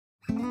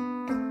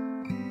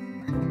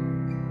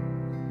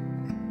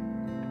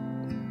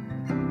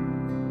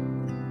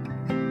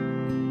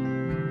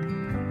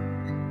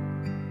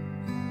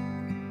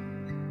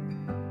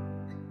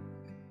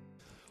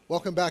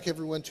Welcome back,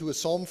 everyone, to A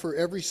Psalm for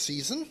Every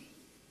Season.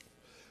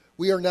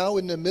 We are now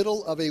in the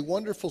middle of a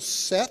wonderful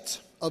set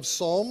of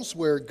psalms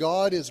where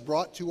God is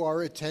brought to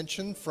our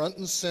attention front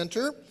and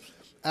center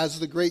as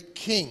the great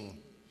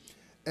King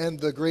and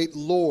the great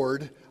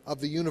Lord of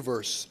the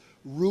universe,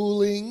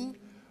 ruling,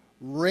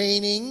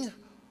 reigning,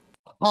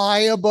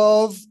 high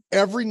above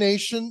every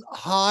nation,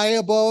 high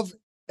above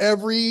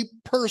every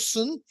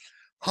person,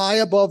 high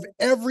above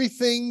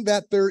everything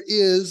that there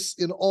is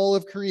in all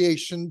of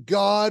creation.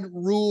 God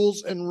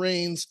rules and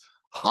reigns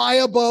high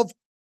above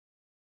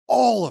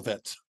all of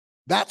it.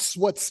 That's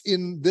what's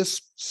in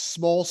this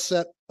small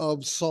set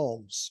of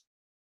Psalms.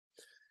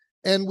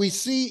 And we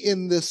see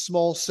in this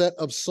small set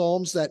of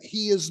Psalms that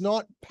he is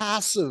not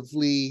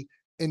passively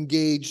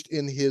engaged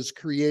in his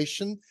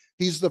creation.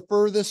 He's the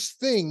furthest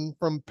thing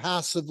from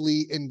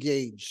passively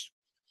engaged.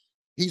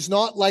 He's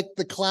not like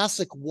the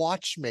classic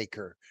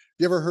watchmaker.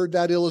 You ever heard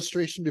that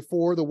illustration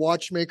before? The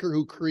watchmaker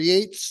who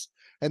creates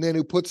and then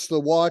who puts the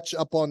watch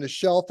up on the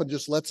shelf and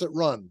just lets it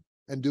run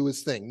and do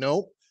his thing.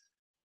 No,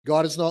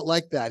 God is not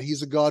like that.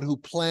 He's a God who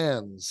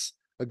plans,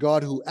 a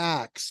God who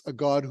acts, a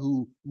God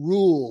who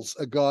rules,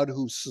 a God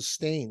who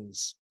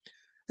sustains.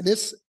 And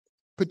this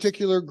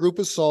particular group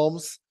of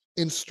Psalms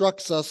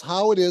instructs us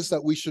how it is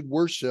that we should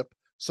worship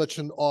such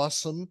an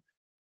awesome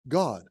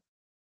God.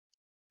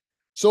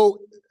 So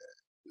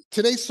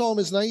today's Psalm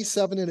is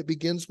 97, and it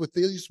begins with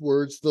these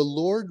words: "The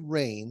Lord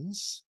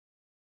reigns,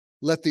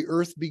 let the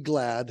earth be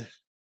glad,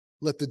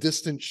 let the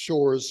distant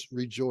shores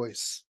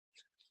rejoice."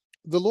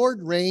 The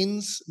Lord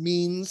reigns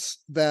means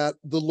that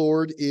the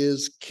Lord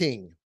is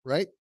king,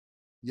 right?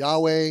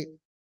 Yahweh,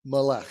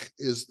 Melech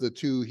is the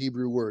two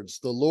Hebrew words.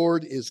 The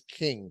Lord is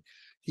king.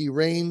 He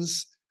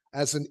reigns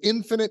as an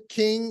infinite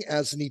king,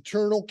 as an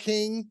eternal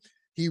king.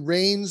 He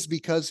reigns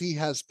because he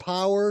has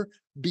power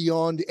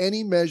beyond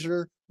any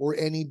measure or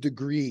any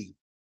degree.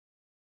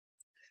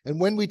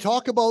 And when we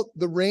talk about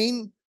the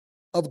reign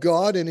of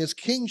God and his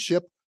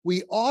kingship,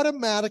 we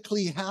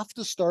automatically have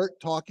to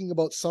start talking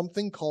about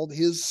something called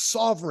his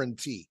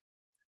sovereignty.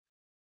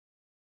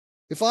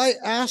 If I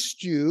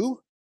asked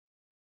you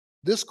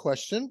this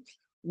question,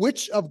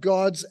 which of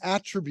God's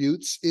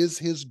attributes is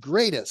his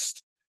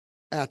greatest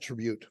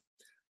attribute?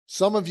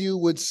 Some of you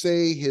would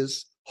say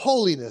his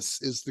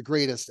holiness is the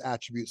greatest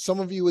attribute. Some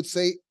of you would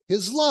say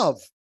his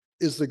love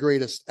is the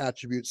greatest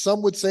attribute.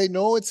 Some would say,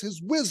 no, it's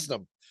his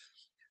wisdom.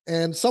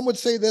 And some would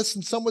say this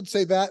and some would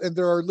say that. And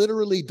there are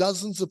literally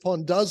dozens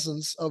upon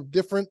dozens of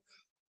different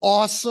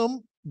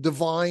awesome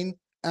divine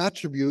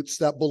attributes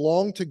that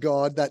belong to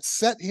God, that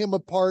set him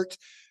apart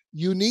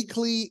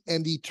uniquely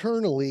and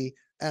eternally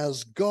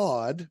as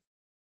God.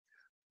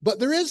 But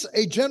there is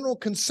a general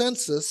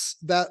consensus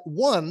that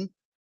one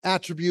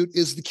attribute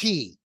is the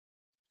key.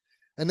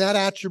 And that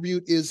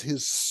attribute is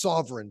his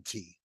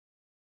sovereignty.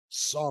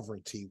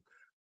 Sovereignty.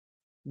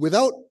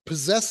 Without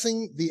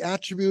possessing the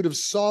attribute of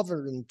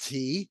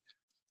sovereignty,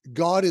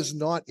 God is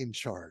not in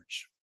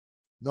charge.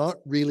 Not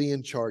really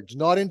in charge.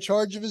 Not in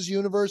charge of his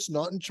universe,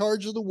 not in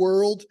charge of the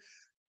world.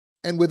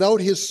 And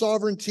without his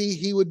sovereignty,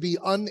 he would be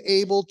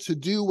unable to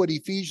do what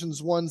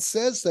Ephesians 1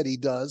 says that he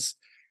does.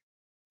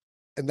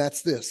 And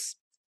that's this,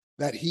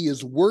 that he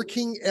is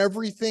working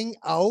everything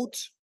out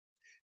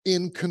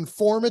in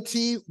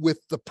conformity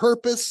with the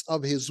purpose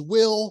of his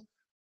will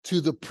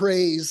to the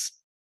praise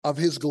of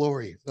his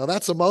glory. Now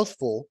that's a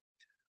mouthful,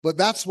 but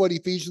that's what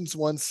Ephesians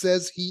 1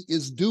 says he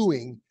is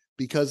doing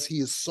because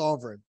he is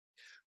sovereign.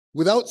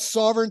 Without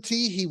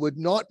sovereignty, he would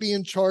not be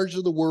in charge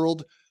of the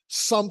world.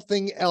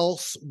 Something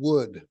else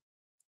would.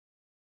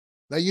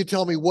 Now you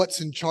tell me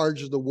what's in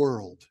charge of the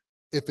world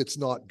if it's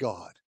not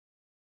God.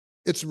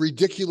 It's a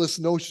ridiculous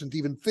notion to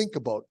even think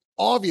about.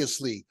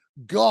 Obviously,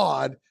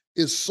 God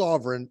is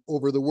sovereign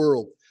over the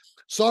world.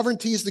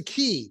 Sovereignty is the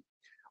key.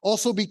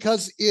 Also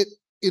because it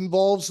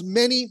involves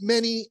many,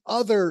 many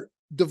other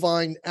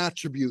divine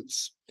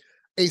attributes.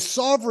 A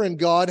sovereign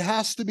God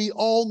has to be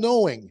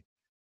all-knowing.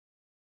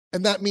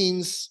 And that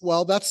means,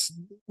 well,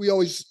 we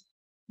always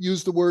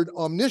use the word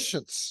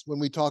omniscience when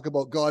we talk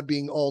about God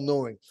being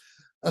all-knowing.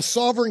 A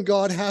sovereign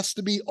God has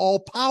to be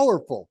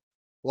all-powerful.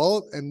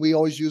 Well, and we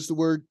always use the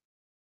word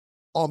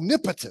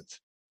omnipotent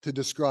to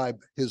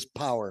describe his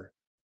power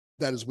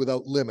that is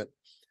without limit.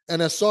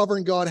 And a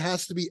sovereign God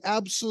has to be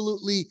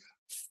absolutely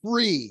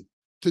free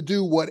to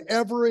do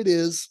whatever it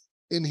is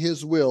in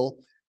his will,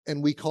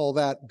 and we call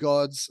that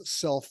God's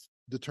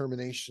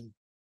self-determination.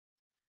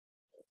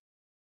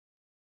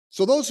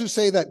 So those who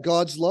say that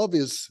God's love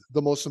is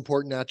the most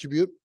important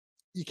attribute,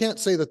 you can't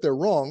say that they're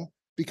wrong,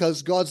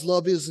 because God's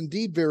love is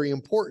indeed very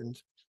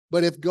important.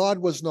 But if God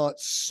was not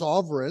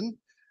sovereign,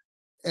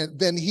 and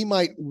then he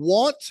might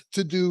want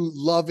to do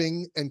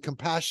loving and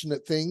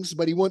compassionate things,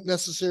 but he wouldn't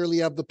necessarily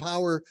have the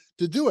power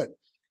to do it.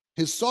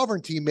 His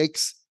sovereignty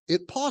makes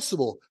it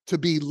possible to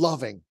be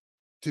loving,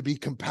 to be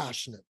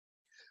compassionate.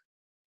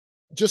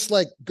 Just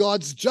like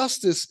God's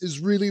justice is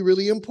really,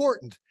 really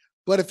important.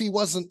 But if he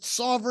wasn't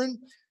sovereign,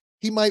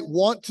 he might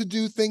want to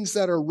do things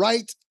that are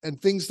right and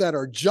things that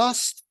are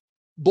just,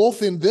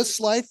 both in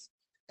this life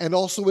and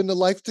also in the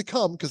life to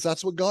come, because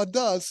that's what God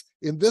does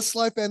in this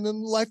life and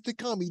in the life to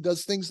come. He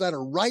does things that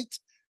are right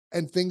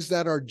and things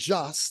that are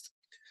just.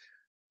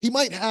 He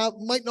might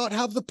not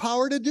have the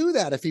power to do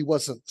that if he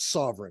wasn't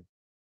sovereign.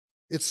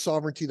 It's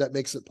sovereignty that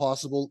makes it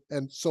possible,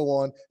 and so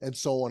on and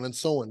so on and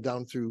so on,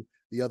 down through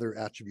the other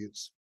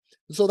attributes.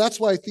 And so that's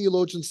why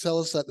theologians tell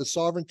us that the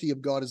sovereignty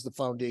of God is the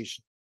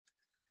foundation.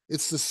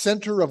 It's the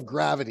center of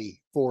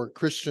gravity for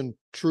Christian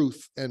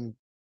truth and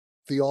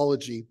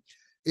theology.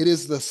 It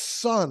is the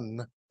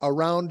sun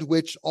around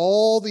which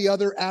all the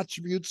other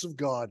attributes of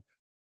God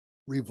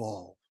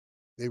revolve.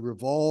 They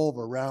revolve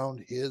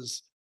around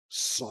his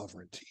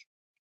sovereignty.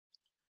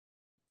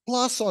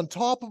 Plus, on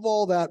top of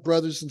all that,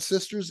 brothers and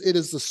sisters, it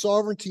is the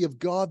sovereignty of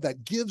God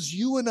that gives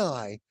you and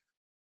I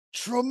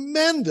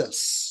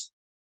tremendous,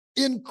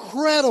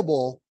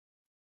 incredible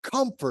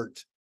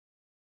comfort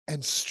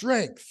and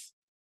strength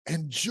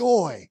and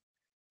joy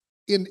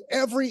in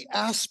every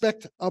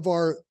aspect of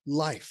our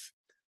life.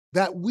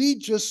 That we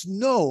just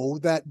know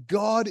that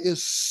God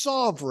is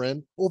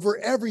sovereign over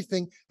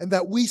everything and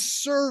that we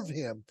serve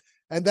him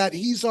and that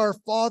he's our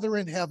Father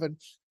in heaven.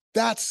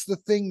 That's the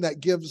thing that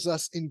gives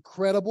us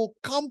incredible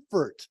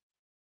comfort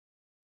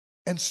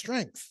and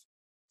strength.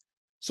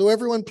 So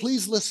everyone,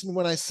 please listen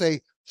when I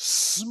say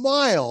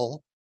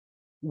smile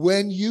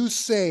when you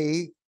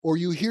say or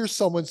you hear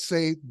someone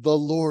say, the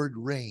Lord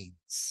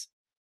reigns.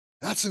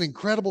 That's an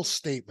incredible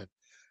statement.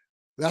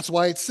 That's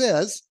why it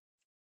says,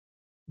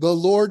 the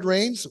Lord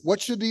reigns.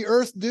 What should the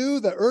earth do?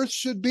 The earth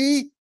should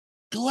be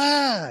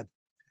glad.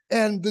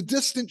 And the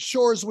distant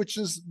shores, which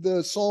is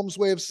the Psalm's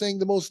way of saying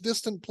the most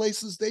distant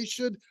places, they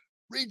should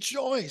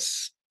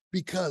rejoice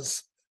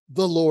because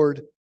the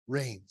Lord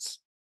reigns.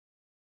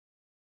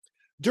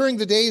 During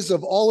the days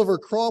of Oliver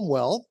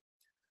Cromwell,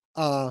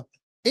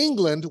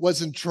 England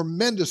was in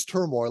tremendous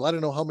turmoil. I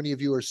don't know how many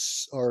of you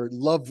are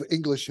love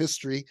English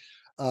history.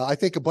 I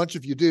think a bunch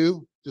of you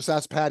do. Just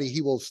ask Patty.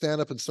 He will stand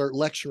up and start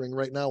lecturing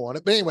right now on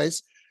it. But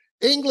anyways,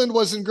 England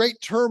was in great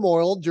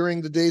turmoil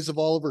during the days of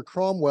Oliver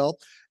Cromwell,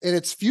 and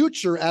its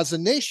future as a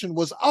nation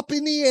was up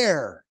in the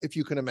air, if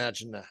you can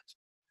imagine that.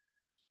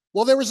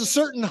 Well, there was a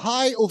certain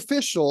high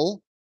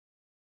official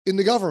in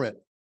the government,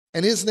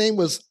 and his name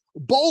was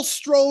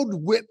Bulstrode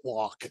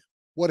Whitlock.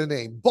 What a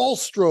name,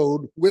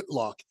 Bulstrode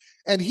Whitlock.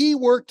 And he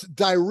worked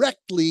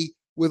directly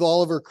with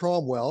Oliver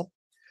Cromwell.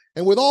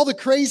 And with all the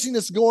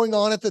craziness going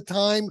on at the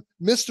time,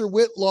 Mr.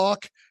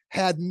 Whitlock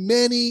had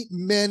many,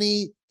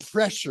 many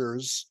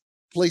pressures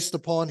placed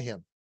upon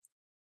him.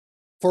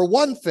 For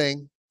one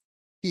thing,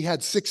 he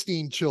had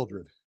 16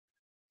 children.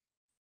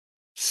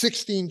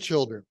 16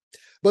 children.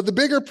 But the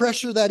bigger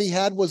pressure that he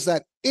had was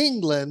that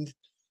England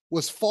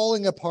was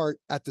falling apart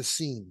at the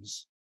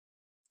seams.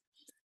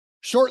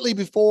 Shortly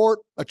before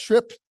a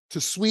trip to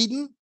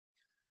Sweden,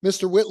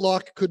 Mr.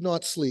 Whitlock could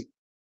not sleep.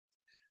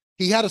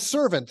 He had a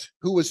servant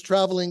who was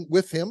traveling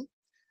with him,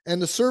 and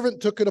the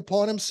servant took it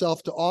upon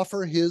himself to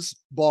offer his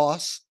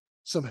boss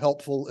some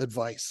helpful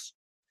advice.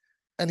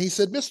 And he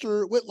said,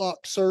 Mr.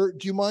 Whitlock, sir,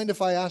 do you mind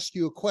if I ask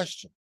you a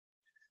question?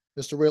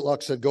 Mr.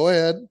 Whitlock said, go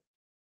ahead.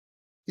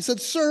 He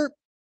said, sir,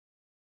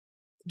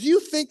 do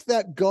you think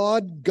that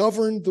God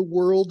governed the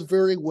world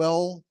very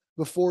well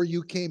before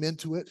you came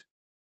into it?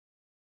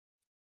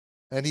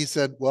 And he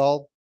said,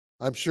 well,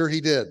 I'm sure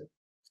he did.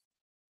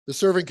 The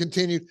servant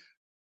continued,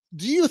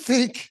 do you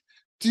think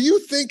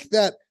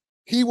that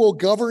he will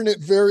govern it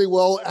very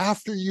well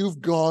after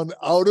you've gone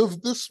out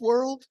of this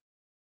world?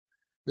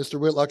 Mr.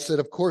 Whitlock said,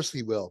 of course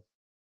he will.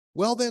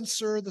 Well then,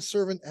 sir, the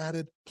servant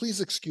added, please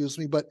excuse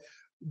me, but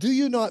do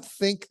you not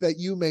think that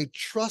you may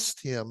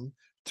trust him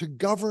to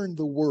govern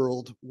the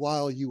world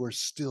while you are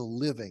still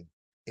living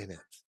in it?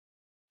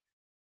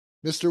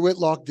 Mr.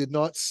 Whitlock did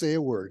not say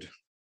a word.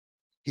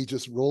 He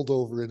just rolled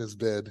over in his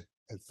bed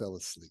and fell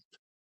asleep.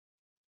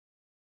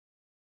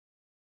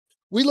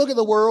 We look at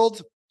the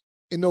world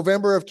in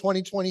November of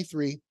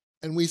 2023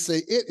 and we say,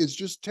 it is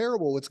just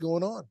terrible what's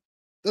going on.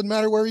 Doesn't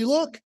matter where you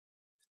look.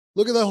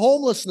 Look at the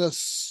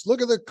homelessness.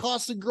 Look at the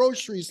cost of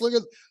groceries. Look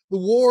at the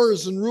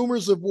wars and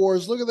rumors of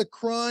wars. Look at the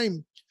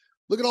crime.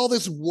 Look at all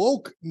this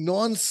woke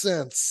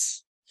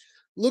nonsense.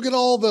 Look at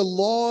all the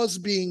laws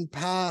being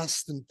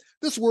passed. And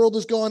this world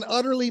has gone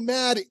utterly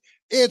mad.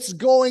 It's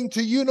going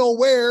to you know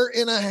where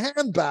in a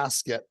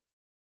handbasket.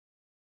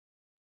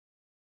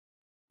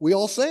 We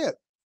all say it,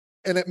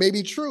 and it may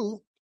be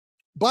true,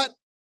 but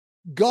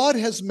God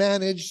has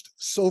managed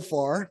so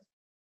far,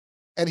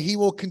 and he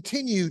will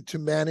continue to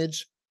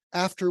manage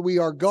after we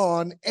are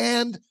gone,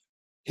 and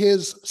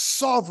his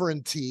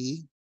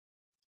sovereignty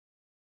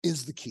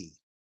is the key.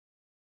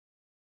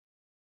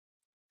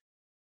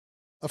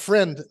 A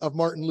friend of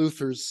Martin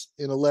Luther's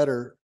in a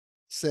letter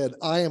said,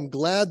 I am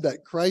glad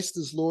that Christ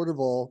is Lord of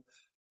all,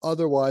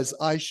 otherwise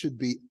I should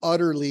be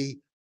utterly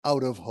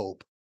out of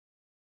hope.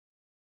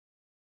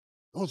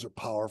 Those are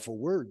powerful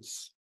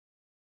words.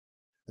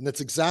 And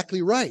that's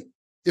exactly right.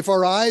 If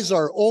our eyes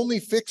are only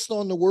fixed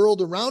on the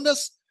world around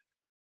us,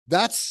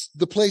 that's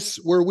the place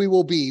where we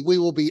will be. We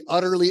will be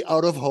utterly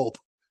out of hope.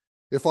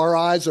 if our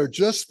eyes are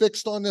just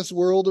fixed on this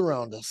world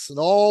around us, and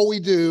all we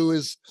do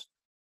is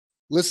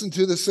listen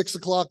to the 6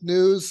 o'clock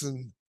news,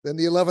 and then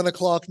the 11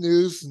 o'clock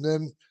news, and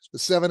then the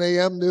 7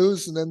 a.m.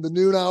 news, and then the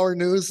noon hour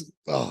news.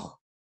 Oh.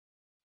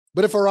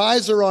 But if our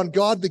eyes are on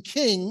God the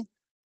King,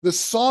 the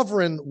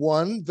sovereign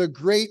one, the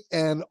great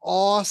and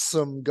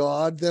awesome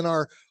God, then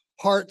our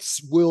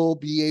hearts will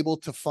be able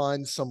to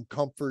find some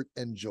comfort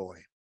and joy.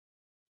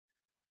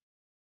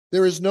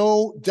 There is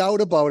no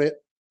doubt about it.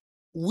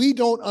 We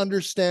don't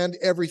understand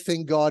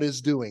everything God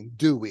is doing,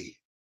 do we?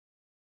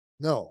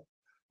 No.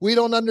 We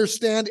don't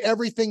understand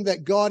everything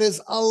that God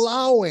is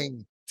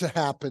allowing to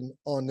happen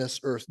on this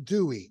earth,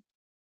 do we?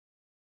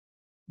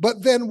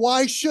 But then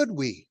why should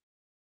we?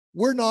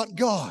 We're not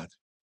God.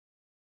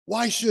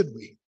 Why should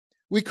we?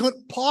 We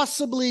couldn't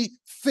possibly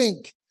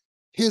think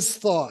his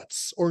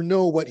thoughts or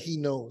know what he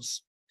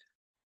knows.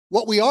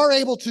 What we are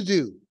able to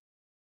do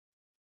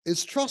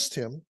is trust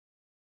him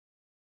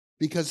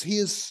because he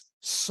is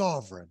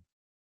sovereign.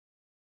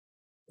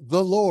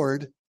 The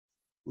Lord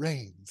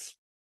reigns.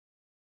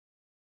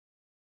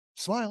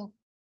 Smile.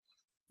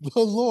 The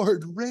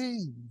Lord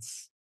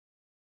reigns.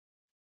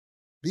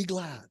 Be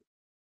glad.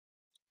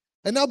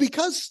 And now,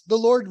 because the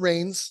Lord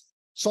reigns,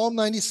 Psalm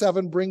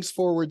 97 brings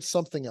forward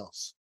something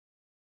else.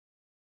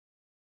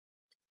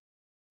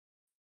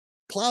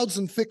 Clouds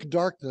and thick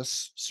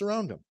darkness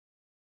surround him.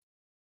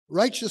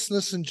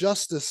 Righteousness and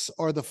justice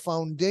are the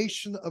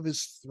foundation of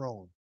his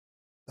throne.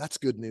 That's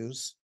good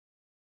news.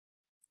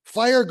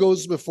 Fire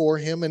goes before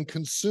him and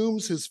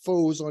consumes his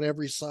foes on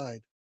every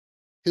side.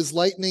 His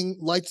lightning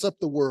lights up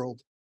the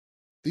world.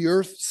 The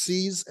earth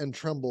sees and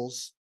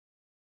trembles.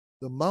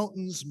 The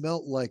mountains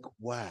melt like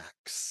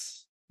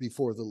wax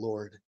before the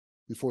Lord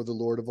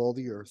of all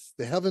the earth.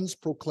 The heavens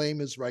proclaim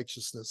his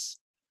righteousness,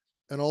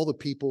 and all the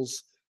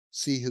peoples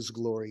see his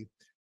glory.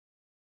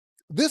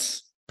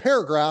 This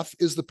paragraph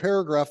is the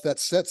paragraph that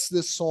sets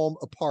this psalm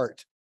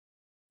apart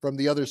from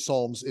the other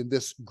psalms in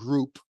this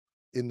group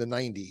in the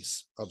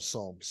 90s of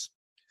psalms.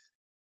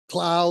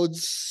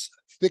 Clouds,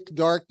 thick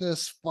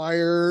darkness,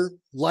 fire,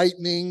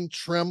 lightning,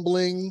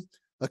 trembling,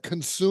 a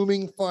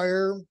consuming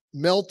fire,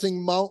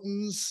 melting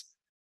mountains,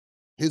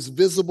 his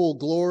visible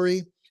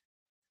glory.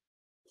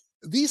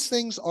 These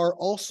things are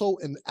also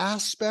an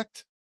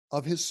aspect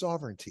of his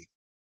sovereignty.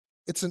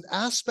 It's an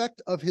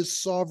aspect of his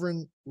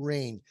sovereign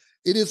reign.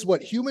 It is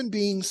what human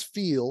beings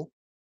feel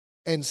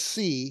and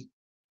see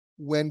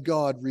when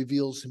God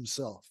reveals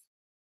himself.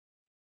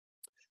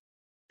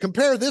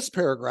 Compare this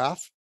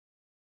paragraph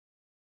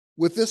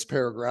with this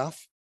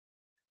paragraph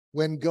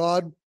when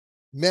God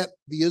met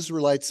the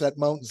Israelites at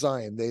Mount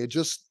Zion. They had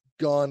just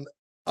gone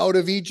out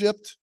of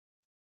Egypt,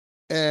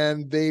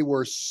 and they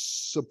were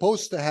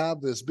supposed to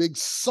have this big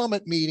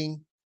summit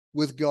meeting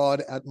with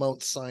God at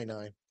Mount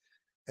Sinai.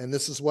 And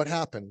this is what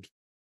happened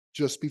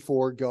just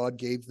before God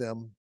gave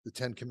them the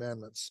 10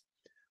 Commandments.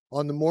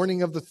 On the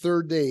morning of the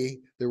third day,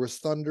 there was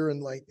thunder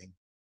and lightning,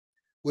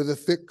 with a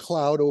thick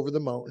cloud over the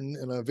mountain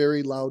and a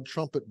very loud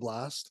trumpet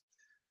blast.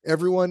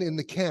 Everyone in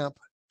the camp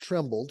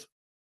trembled.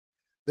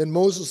 Then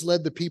Moses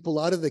led the people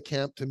out of the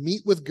camp to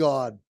meet with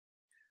God,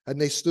 and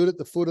they stood at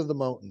the foot of the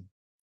mountain.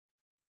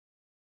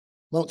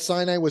 Mount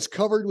Sinai was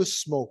covered with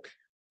smoke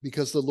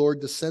because the Lord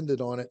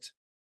descended on it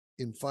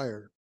in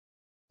fire.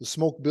 The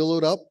smoke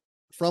billowed up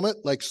from it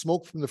like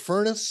smoke from the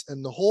furnace,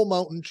 and the whole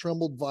mountain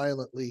trembled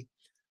violently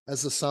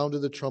as the sound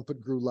of the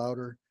trumpet grew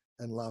louder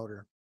and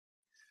louder.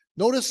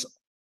 Notice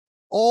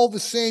all the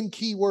same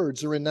key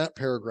words are in that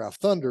paragraph: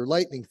 thunder,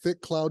 lightning, thick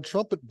cloud,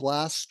 trumpet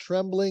blast,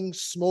 trembling,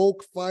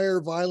 smoke,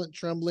 fire, violent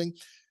trembling.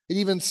 It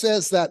even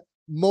says that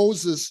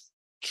Moses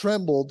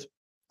trembled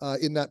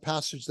in that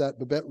passage that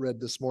Babette read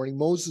this morning.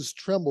 Moses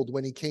trembled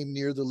when he came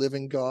near the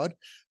living God.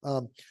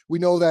 We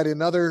know that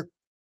in other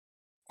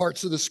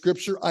parts of the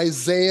scripture,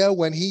 Isaiah,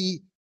 when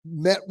he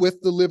met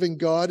with the living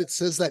God, it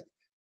says that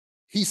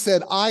he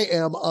said, "I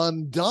am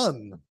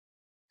undone."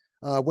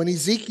 When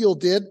Ezekiel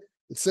did,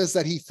 it says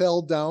that he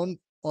fell down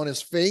on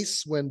his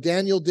face. When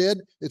Daniel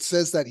did, it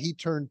says that he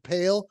turned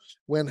pale.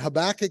 When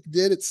Habakkuk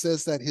did, it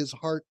says that his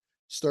heart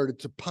started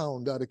to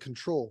pound out of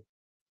control.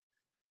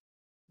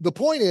 The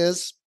point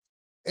is,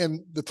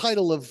 and the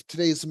title of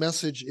today's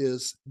message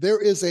is, there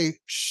is a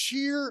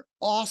sheer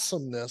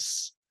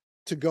awesomeness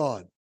to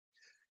God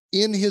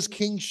in his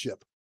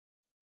kingship,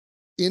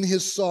 in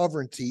his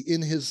sovereignty,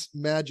 in his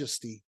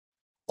majesty.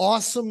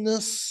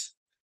 Awesomeness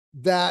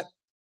that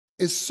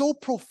is so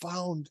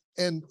profound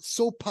and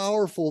so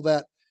powerful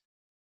that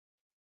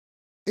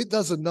it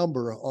does a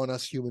number on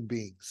us human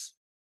beings.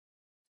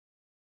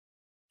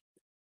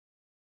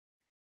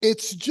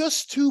 It's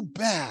just too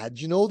bad,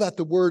 that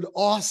the word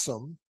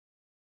awesome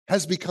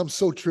has become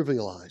so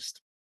trivialized.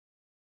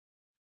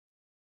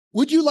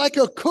 Would you like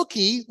a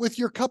cookie with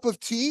your cup of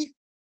tea?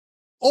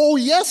 Oh,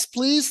 yes,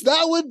 please.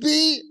 That would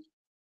be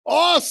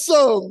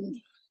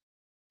awesome.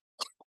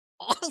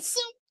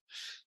 Awesome.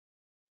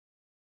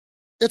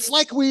 It's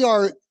like we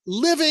are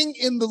living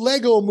in the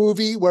Lego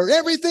movie where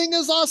everything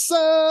is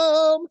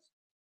awesome.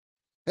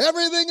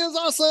 Everything is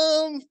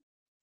awesome.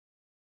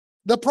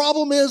 The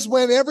problem is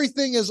when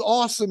everything is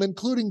awesome,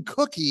 including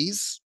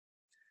cookies,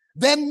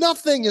 then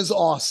nothing is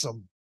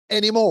awesome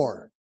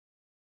anymore.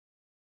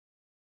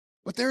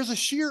 But there's a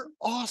sheer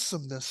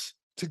awesomeness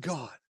to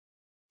God.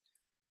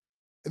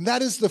 And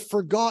that is the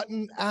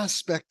forgotten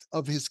aspect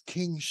of his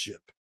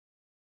kingship.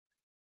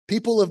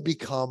 People have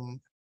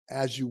become,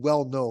 as you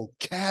well know,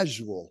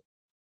 casual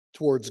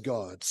towards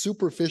God,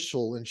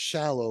 superficial and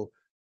shallow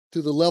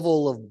to the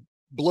level of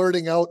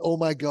blurting out, oh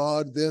my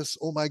God, this,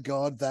 oh my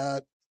God,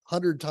 that,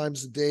 100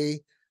 times a day.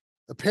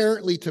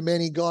 Apparently, to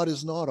many, God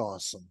is not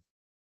awesome.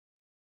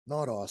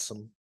 Not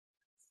awesome.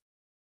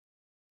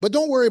 But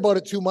don't worry about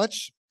it too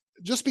much.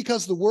 Just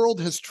because the world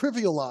has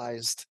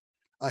trivialized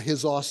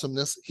his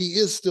awesomeness, he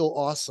is still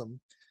awesome.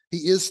 He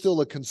is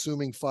still a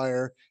consuming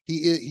fire. He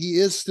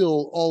is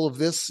still all of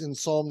this in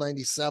Psalm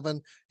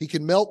 97. He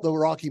can melt the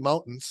Rocky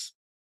Mountains.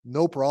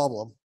 No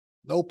problem.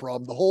 No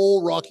problem. The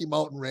whole Rocky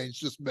Mountain range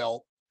just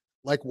melt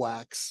like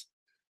wax.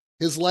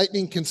 His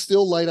lightning can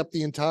still light up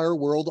the entire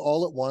world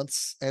all at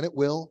once, and it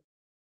will.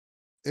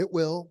 It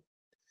will.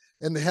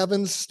 And the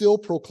heavens still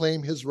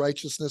proclaim his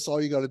righteousness.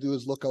 All you got to do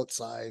is look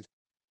outside,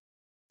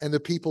 and the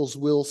peoples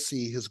will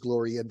see his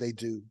glory, and they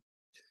do.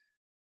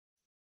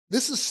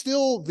 This is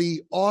still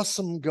the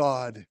awesome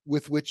God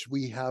with which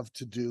we have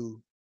to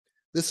do.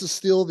 This is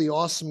still the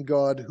awesome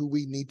God who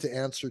we need to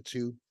answer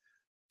to.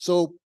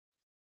 So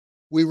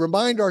we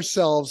remind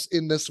ourselves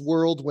in this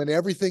world when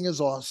everything is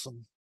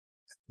awesome,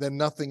 then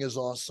nothing is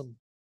awesome.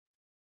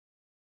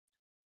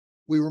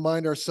 We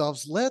remind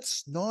ourselves,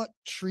 let's not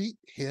treat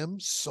him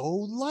so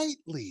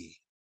lightly.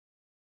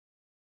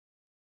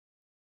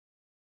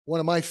 One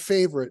of my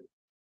favorite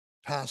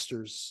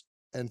pastors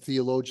and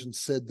theologians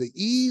said, the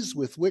ease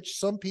with which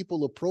some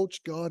people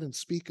approach God and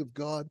speak of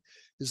God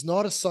is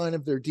not a sign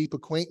of their deep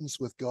acquaintance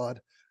with God,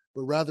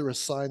 but rather a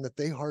sign that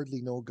they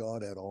hardly know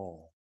God at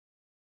all.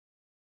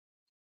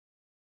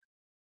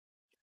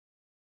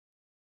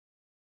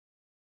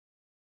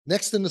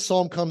 Next in the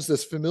psalm comes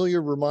this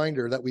familiar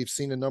reminder that we've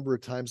seen a number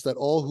of times, that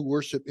all who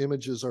worship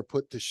images are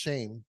put to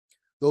shame.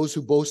 Those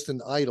who boast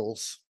in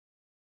idols,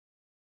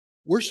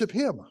 worship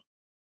him,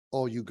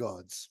 all you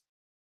gods.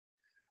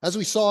 As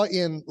we saw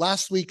in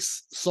last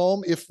week's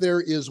psalm, if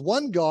there is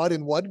one God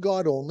and one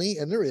God only,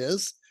 and there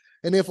is,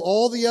 and if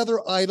all the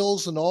other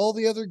idols and all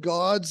the other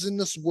gods in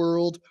this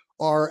world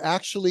are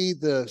actually,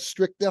 the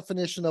strict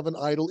definition of an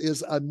idol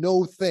is a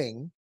no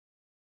thing,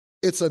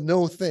 it's a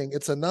no thing,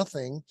 it's a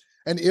nothing.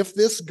 And if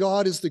this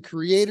God is the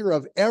creator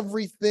of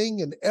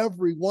everything and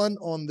everyone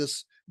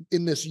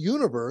in this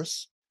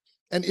universe,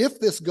 and if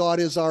this God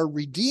is our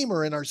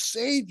Redeemer and our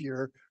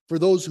Savior for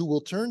those who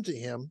will turn to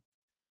him,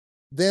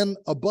 then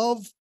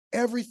above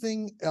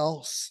everything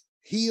else,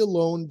 he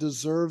alone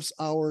deserves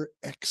our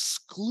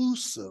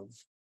exclusive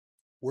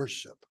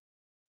worship.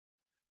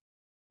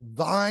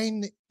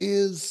 Thine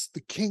is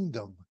the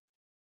kingdom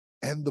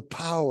and the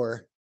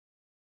power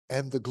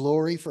and the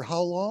glory for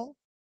how long?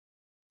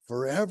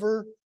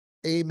 Forever.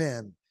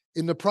 Amen.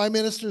 In the Prime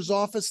Minister's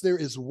office, there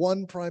is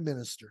one Prime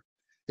Minister.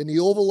 In the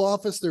Oval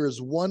Office, there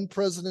is one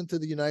President of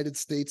the United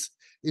States.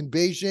 In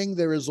Beijing,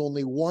 there is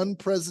only one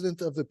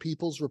President of the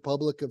People's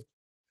Republic of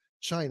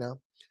China.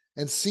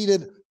 And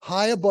seated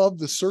high above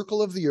the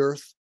circle of the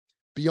earth,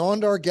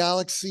 beyond our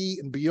galaxy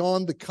and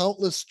beyond the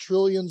countless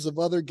trillions of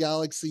other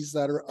galaxies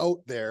that are out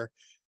there,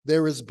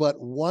 there is but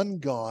one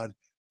God,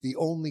 the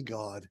only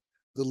God,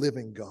 the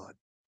living God.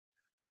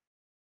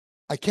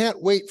 I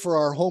can't wait for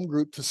our home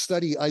group to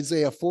study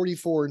Isaiah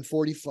 44 and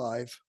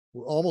 45.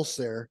 We're almost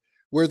there,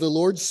 where the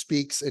Lord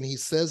speaks and he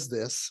says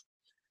this,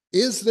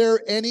 is there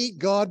any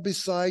God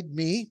beside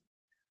me?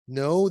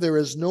 No, there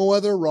is no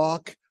other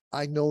rock.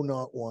 I know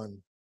not one.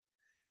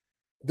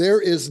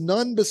 There is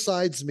none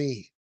besides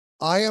me.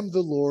 I am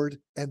the Lord,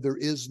 and there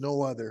is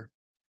no other.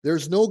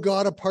 There's no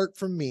God apart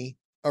from me,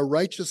 a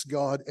righteous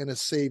God and a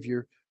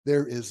Savior.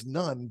 There is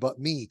none but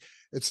me.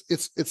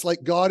 It's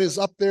like God is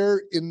up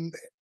there in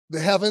the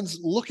heavens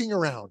looking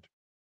around.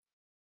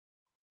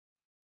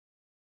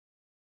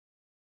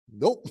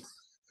 Nope.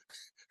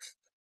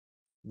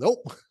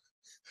 Nope.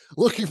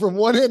 Looking from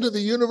one end of the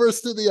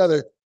universe to the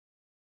other.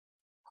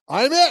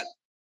 I'm it.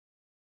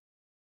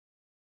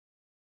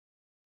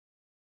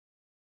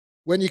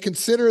 When you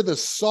consider the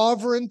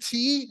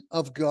sovereignty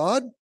of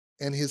God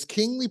and his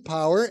kingly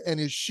power and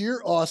his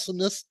sheer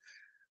awesomeness,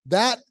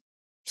 that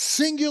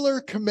singular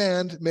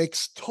command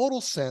makes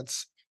total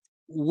sense.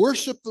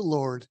 Worship the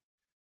Lord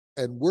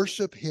and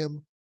worship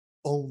him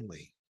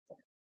only.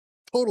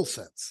 Total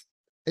sense.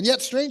 And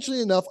yet,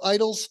 strangely enough,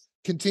 idols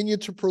continue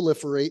to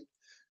proliferate.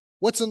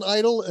 What's an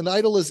idol? An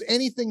idol is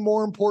anything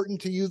more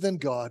important to you than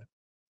God.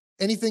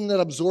 Anything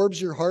that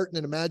absorbs your heart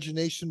and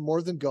imagination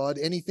more than God.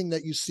 Anything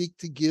that you seek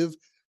to give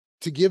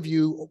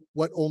you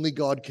what only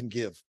God can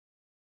give.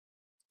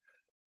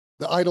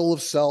 The idol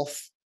of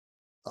self,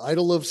 the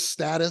idol of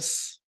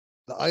status,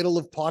 the idol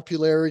of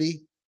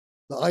popularity,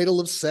 the idol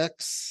of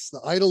sex,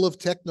 the idol of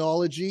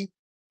technology,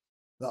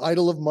 the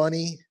idol of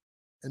money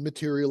and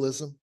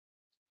materialism.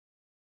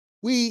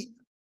 We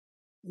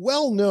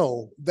well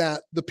know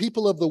that the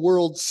people of the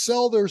world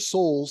sell their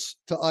souls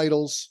to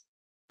idols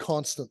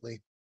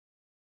constantly.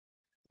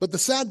 But the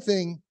sad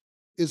thing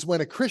is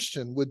when a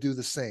Christian would do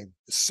the same,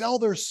 sell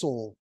their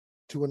soul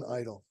to an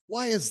idol.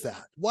 Why is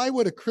that? Why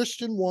would a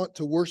Christian want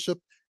to worship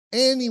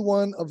any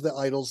one of the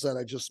idols that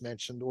I just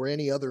mentioned or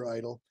any other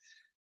idol?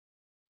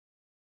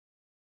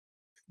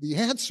 The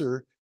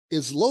answer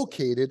is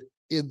located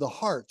in the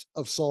heart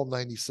of Psalm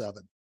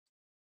 97.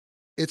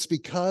 It's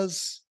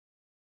because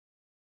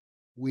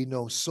we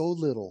know so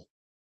little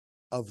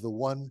of the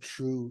one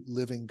true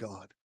living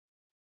God.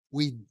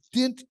 We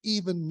didn't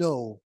even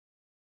know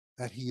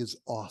that he is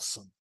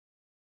awesome.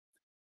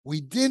 We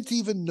didn't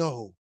even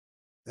know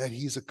that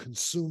he's a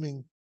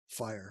consuming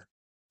fire.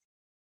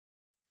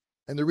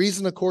 And the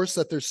reason, of course,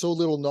 that there's so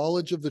little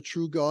knowledge of the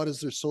true God is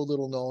there's so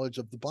little knowledge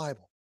of the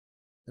Bible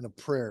and of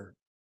prayer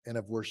and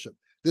of worship.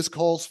 This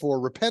calls for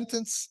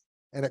repentance,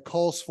 and it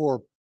calls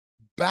for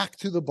back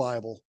to the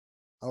Bible,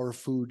 our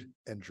food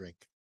and drink.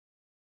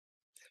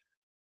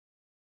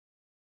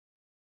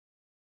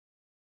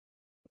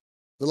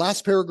 The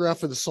last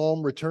paragraph of the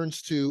psalm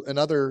returns to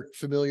another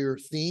familiar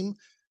theme,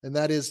 and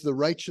that is the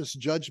righteous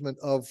judgment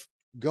of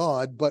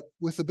God, but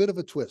with a bit of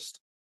a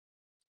twist.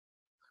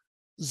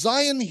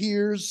 Zion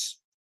hears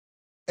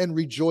and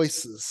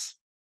rejoices,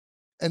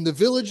 and the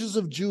villages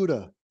of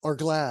Judah are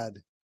glad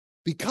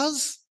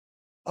because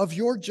of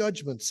your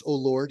judgments, O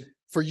Lord.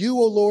 For you,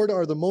 O Lord,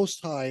 are the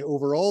most high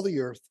over all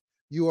the earth.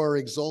 You are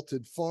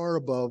exalted far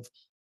above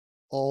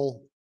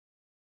all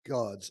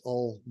gods,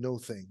 all no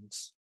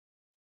things.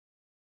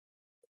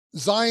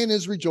 Zion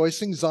is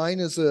rejoicing. Zion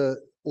is an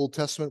Old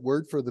Testament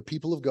word for the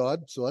people of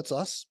God, so that's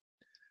us.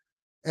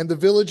 And the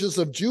villages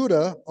of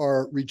Judah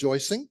are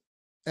rejoicing.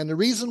 And the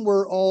reason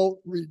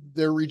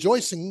they're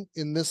rejoicing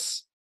in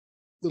this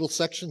little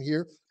section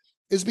here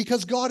is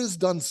because God has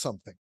done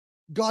something.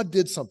 God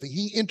did something.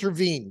 He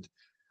intervened.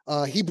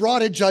 He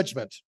brought a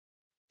judgment.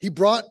 He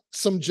brought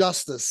some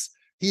justice.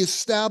 He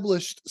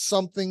established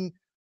something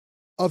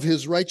of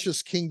his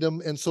righteous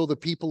kingdom, and so the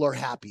people are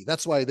happy.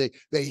 That's why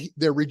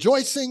they're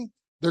rejoicing.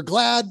 They're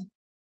glad.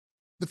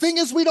 The thing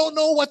is, we don't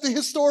know what the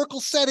historical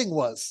setting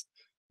was.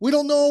 We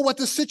don't know what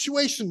the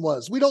situation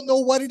was. We don't know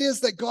what it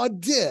is that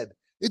God did.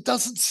 It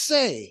doesn't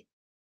say.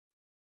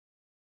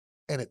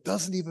 And it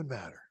doesn't even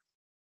matter.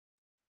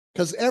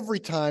 Because every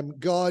time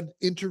God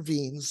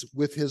intervenes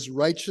with his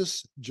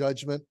righteous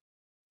judgment,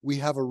 we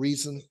have a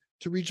reason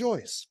to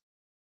rejoice.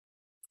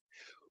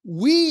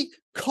 We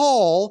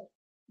call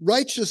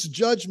righteous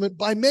judgment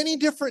by many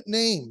different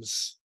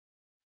names.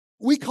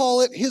 We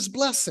call it his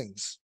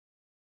blessings.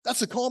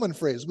 That's a common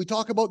phrase. We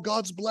talk about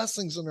God's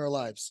blessings in our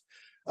lives.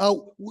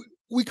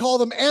 We call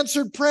them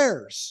answered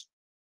prayers.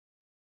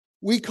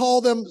 We call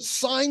them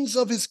signs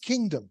of his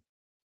kingdom.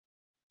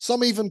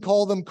 Some even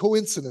call them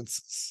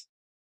coincidences.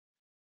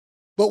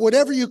 But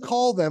whatever you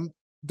call them,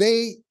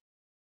 they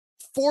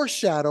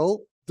foreshadow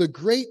the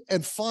great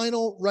and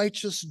final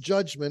righteous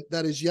judgment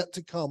that is yet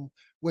to come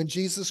when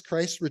Jesus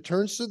Christ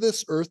returns to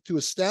this earth to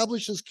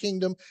establish his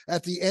kingdom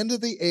at the end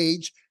of the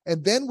age,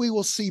 and then we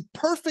will see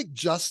perfect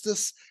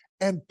justice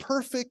and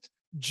perfect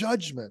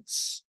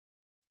judgments.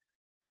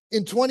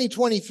 In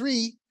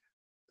 2023,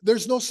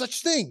 there's no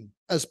such thing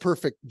as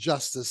perfect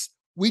justice.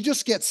 We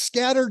just get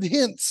scattered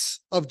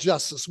hints of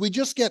justice. We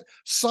just get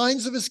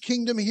signs of his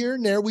kingdom here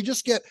and there. We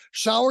just get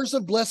showers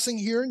of blessing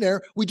here and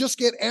there. We just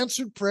get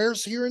answered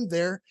prayers here and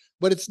there,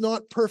 but it's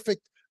not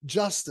perfect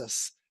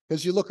justice.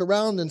 As you look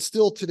around, and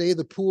still today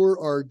the poor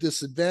are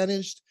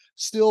disadvantaged.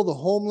 Still the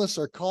homeless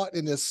are caught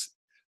in this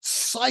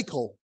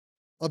cycle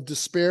of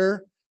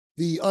despair.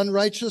 The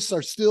unrighteous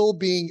are still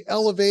being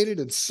elevated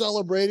and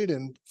celebrated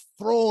and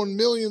thrown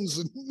millions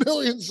and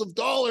millions of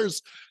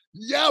dollars.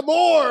 Yeah,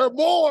 more.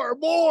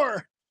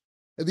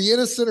 And the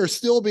innocent are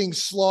still being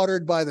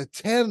slaughtered by the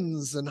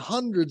tens and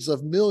hundreds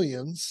of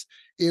millions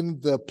in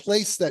the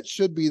place that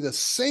should be the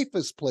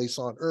safest place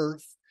on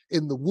earth,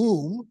 in the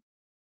womb.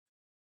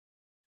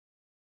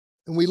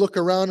 And we look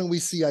around and we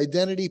see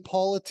identity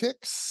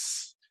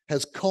politics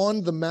has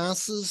conned the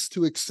masses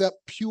to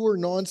accept pure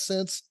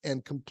nonsense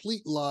and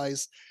complete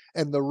lies,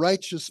 and the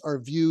righteous are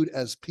viewed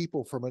as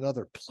people from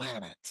another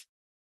planet.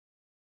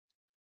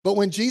 But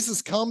when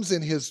Jesus comes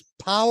in his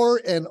power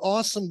and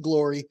awesome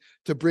glory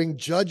to bring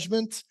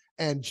judgment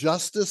and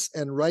justice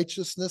and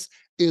righteousness,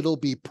 it'll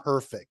be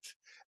perfect.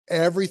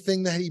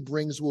 Everything that he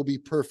brings will be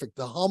perfect.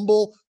 The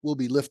humble will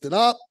be lifted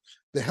up.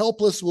 The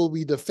helpless will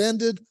be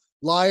defended.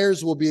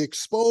 Liars will be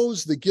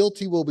exposed. The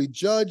guilty will be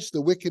judged.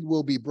 The wicked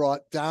will be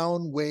brought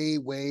down, way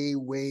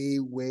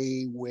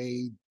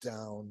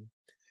down.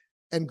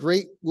 And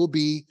great will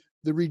be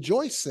the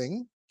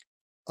rejoicing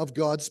of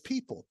God's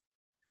people.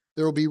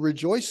 There will be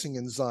rejoicing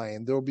in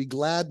Zion. There will be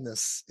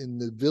gladness in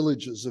the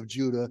villages of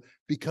Judah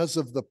because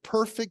of the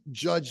perfect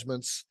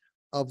judgments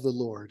of the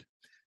Lord.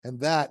 And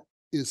that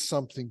is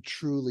something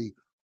truly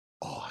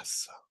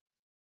awesome.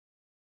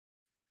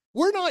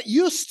 We're not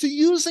used to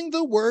using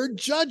the word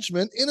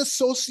judgment in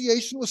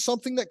association with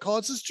something that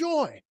causes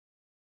joy.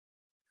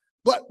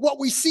 But what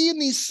we see in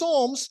these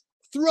Psalms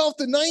throughout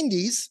the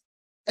 90s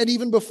And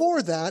even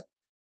before that,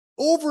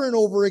 over and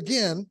over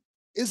again,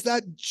 is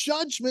that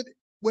judgment.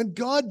 When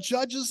God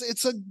judges,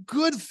 it's a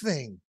good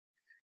thing.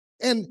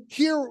 And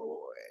here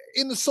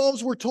in the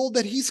Psalms, we're told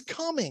that he's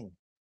coming.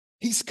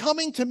 He's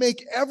coming to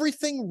make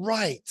everything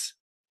right.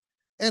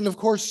 And of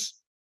course,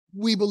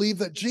 we believe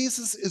that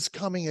Jesus is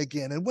coming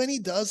again. And when he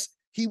does,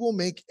 he will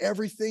make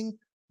everything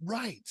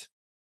right.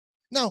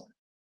 Now,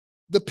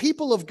 the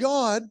people of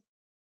God,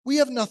 we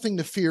have nothing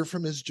to fear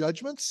from his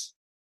judgments.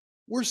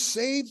 We're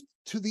saved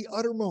to the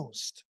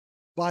uttermost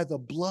by the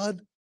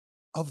blood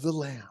of the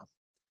Lamb.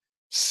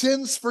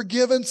 Sins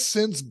forgiven,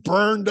 sins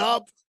burned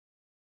up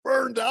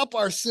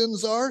our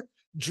sins are,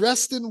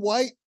 dressed in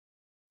white,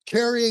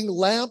 carrying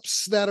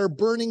lamps that are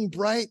burning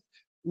bright.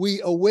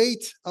 We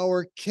await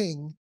our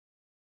King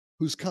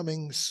who's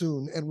coming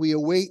soon, and we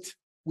await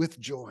with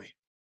joy.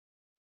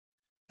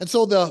 And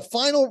so the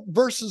final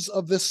verses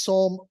of this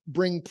psalm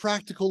bring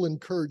practical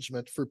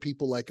encouragement for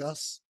people like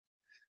us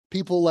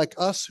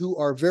who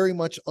are very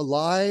much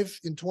alive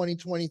in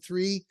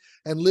 2023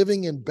 and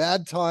living in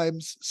bad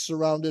times,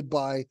 surrounded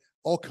by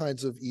all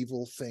kinds of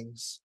evil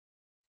things.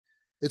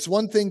 It's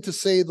one thing to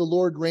say the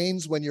Lord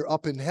reigns when you're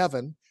up in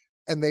heaven,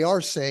 and they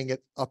are saying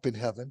it up in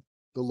heaven,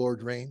 the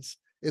Lord reigns.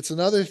 It's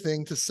another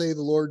thing to say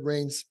the Lord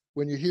reigns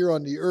when you're here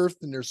on the earth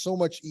and there's so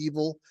much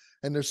evil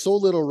and there's so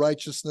little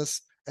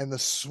righteousness and the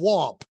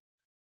swamp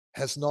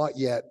has not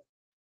yet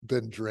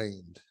been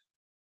drained.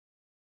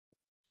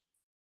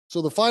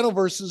 So the final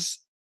verses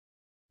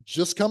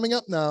just coming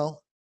up now,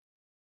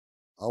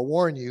 I'll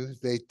warn you,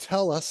 they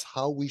tell us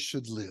how we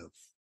should live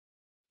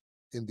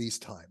in these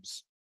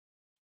times.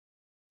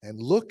 And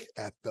look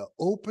at the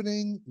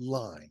opening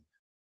line.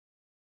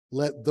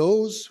 Let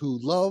those who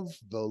love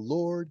the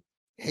Lord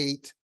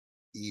hate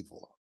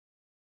evil.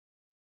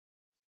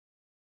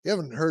 You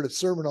haven't heard a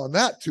sermon on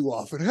that too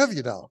often, have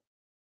you now?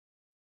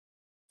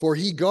 For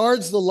he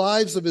guards the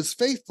lives of his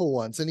faithful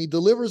ones, and he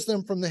delivers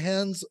them from the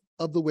hands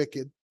of the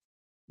wicked.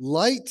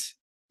 Light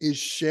is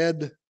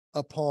shed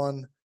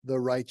upon the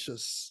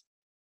righteous,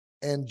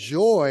 and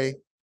joy,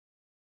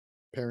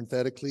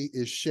 parenthetically,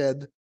 is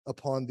shed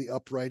upon the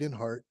upright in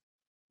heart.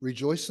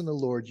 Rejoice in the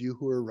Lord, you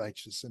who are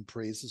righteous, and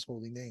praise his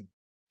holy name.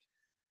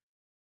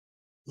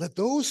 Let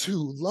those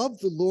who love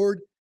the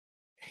Lord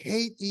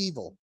hate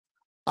evil.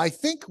 I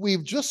think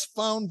we've just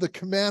found the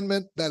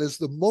commandment that is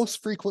the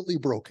most frequently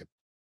broken.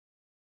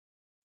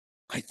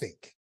 I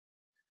think.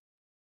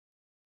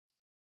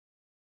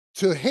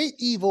 To hate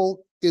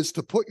evil is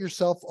to put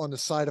yourself on the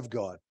side of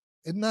God.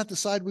 Isn't that the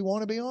side we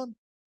want to be on?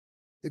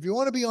 If you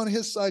want to be on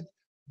his side,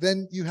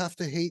 then you have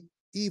to hate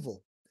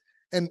evil.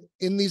 And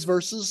in these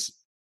verses,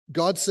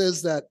 God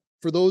says that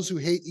for those who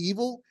hate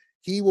evil,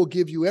 he will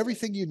give you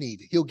everything you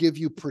need. He'll give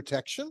you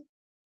protection.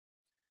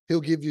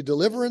 He'll give you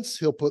deliverance.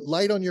 He'll put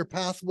light on your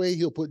pathway.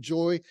 He'll put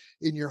joy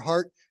in your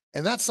heart.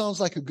 And that sounds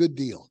like a good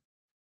deal.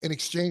 In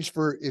exchange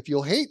for, if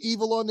you'll hate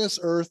evil on this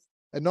earth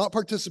and not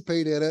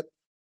participate in it,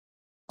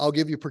 I'll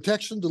give you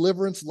protection,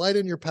 deliverance, light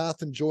in your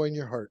path, and joy in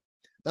your heart.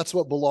 That's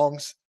what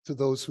belongs to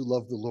those who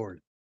love the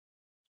Lord.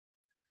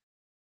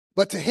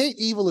 But to hate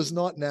evil is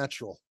not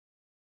natural.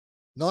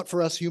 Not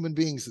for us human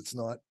beings, it's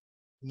not.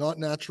 Not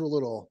natural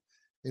at all.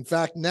 In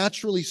fact,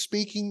 naturally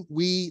speaking,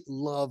 we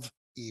love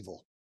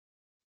evil.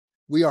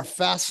 We are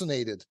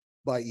fascinated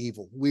by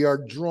evil. We are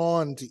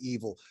drawn to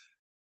evil.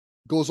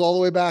 Goes all the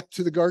way back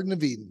to the Garden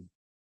of Eden.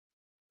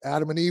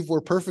 Adam and Eve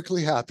were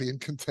perfectly happy and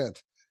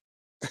content.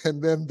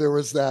 And then there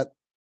was that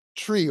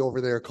tree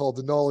over there called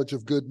the knowledge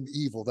of good and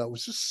evil that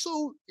was just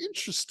so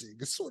interesting.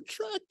 It's so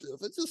attractive.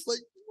 It's just like,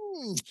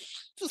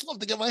 just love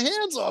to get my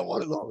hands on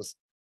one of those.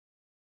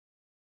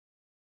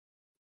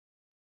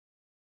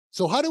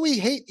 So how do we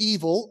hate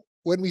evil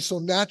when we so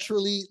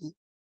naturally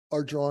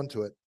are drawn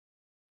to it?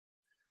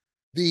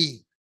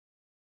 The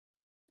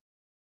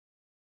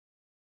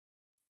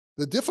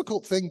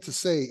difficult thing to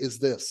say is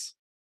this,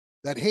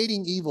 that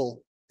hating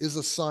evil is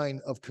a sign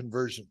of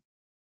conversion.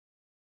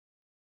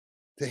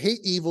 To hate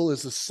evil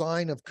is a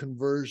sign of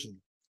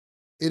conversion.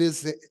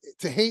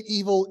 To hate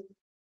evil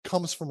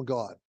comes from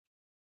God.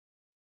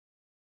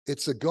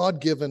 It's a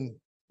God-given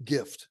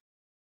gift.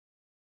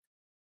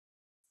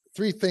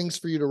 3 things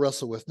for you to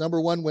wrestle with.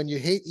 Number 1, when you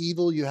hate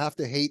evil, you have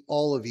to hate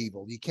all of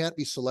evil. You can't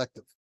be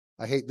selective.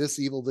 I hate this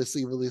evil,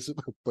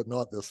 but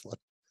not this one.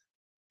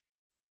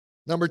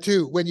 Number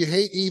 2, when you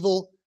hate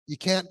evil, you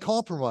can't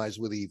compromise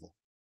with evil.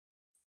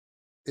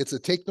 It's a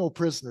take no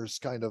prisoners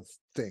kind of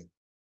thing.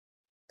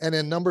 And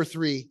then number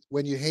 3,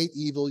 when you hate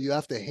evil, you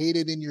have to hate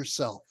it in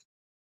yourself,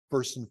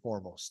 first and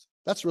foremost.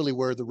 That's really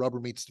where the rubber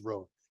meets the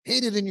road.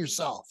 Hate it in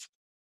yourself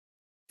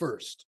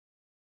first.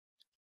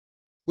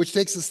 Which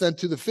takes us then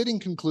to the fitting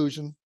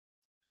conclusion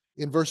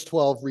in verse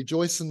 12,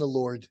 rejoice in the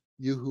Lord,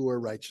 you who are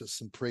righteous,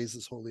 and praise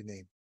his holy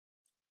name.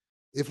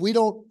 If we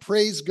don't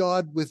praise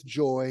God with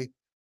joy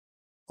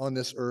on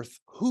this earth,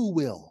 who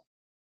will?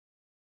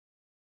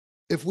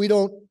 If we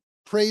don't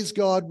praise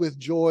God with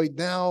joy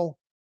now,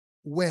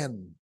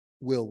 when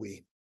will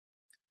we?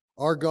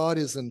 Our God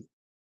is an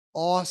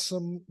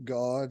awesome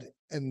God,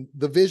 and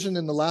the vision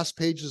in the last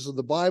pages of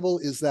the Bible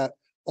is that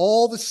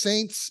All the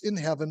saints in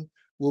heaven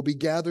will be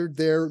gathered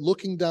there,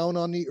 looking down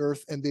on the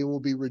earth, and they will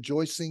be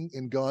rejoicing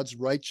in God's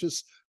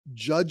righteous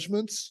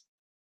judgments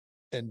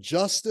and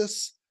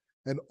justice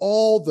and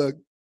all the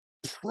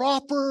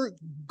proper,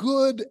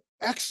 good,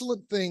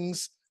 excellent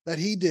things that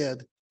he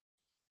did.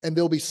 And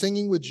they'll be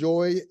singing with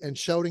joy and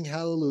shouting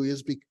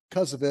hallelujahs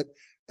because of it.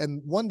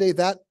 And one day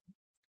that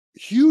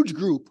huge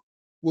group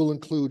will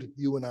include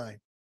you and I.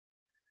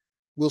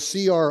 We'll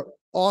see our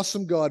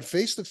awesome God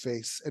face to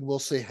face, and we'll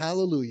say,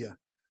 hallelujah,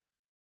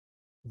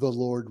 the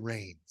Lord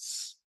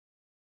reigns.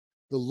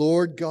 The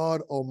Lord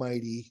God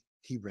Almighty,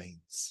 he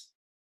reigns.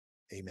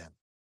 Amen.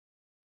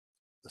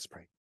 Let's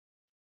pray.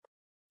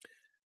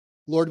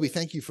 Lord, we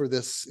thank you for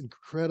this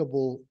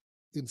incredible,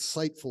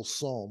 insightful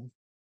psalm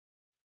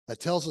that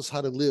tells us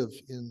how to live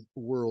in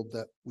the world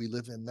that we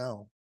live in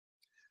now.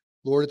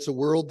 Lord, it's a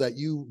world that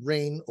you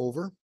reign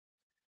over,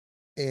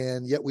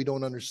 and yet we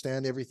don't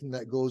understand everything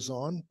that goes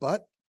on.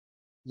 But,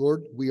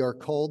 Lord, we are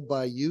called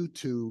by you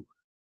to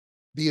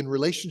be in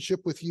relationship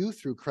with you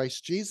through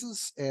Christ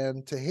Jesus,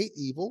 and to hate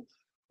evil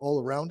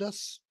all around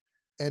us,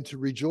 and to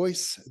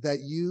rejoice that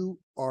you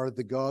are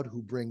the God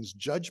who brings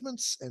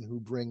judgments and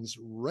who brings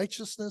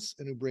righteousness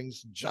and who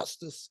brings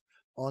justice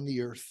on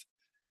the earth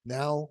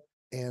now,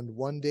 and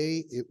one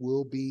day it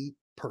will be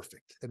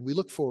perfect. And we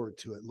look forward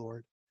to it,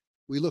 Lord.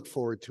 We look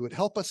forward to it.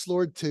 Help us,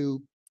 Lord,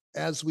 to,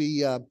 as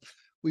we've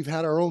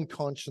had our own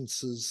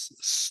consciences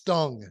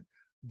stung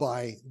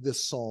by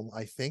this psalm,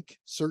 I think.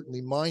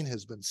 Certainly mine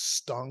has been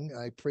stung.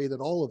 I pray that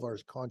all of our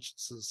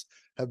consciences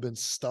have been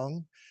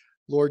stung,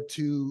 Lord,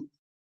 to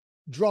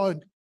draw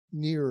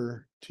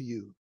nearer to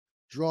you,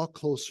 draw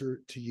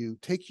closer to you,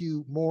 take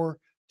you more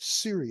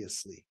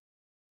seriously,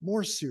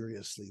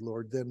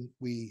 Lord, than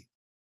we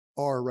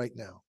are right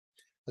now.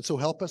 And so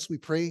help us, we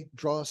pray,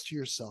 draw us to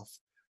yourself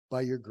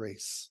by your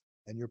grace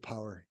and your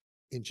power,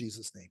 in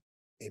Jesus' name.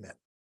 Amen.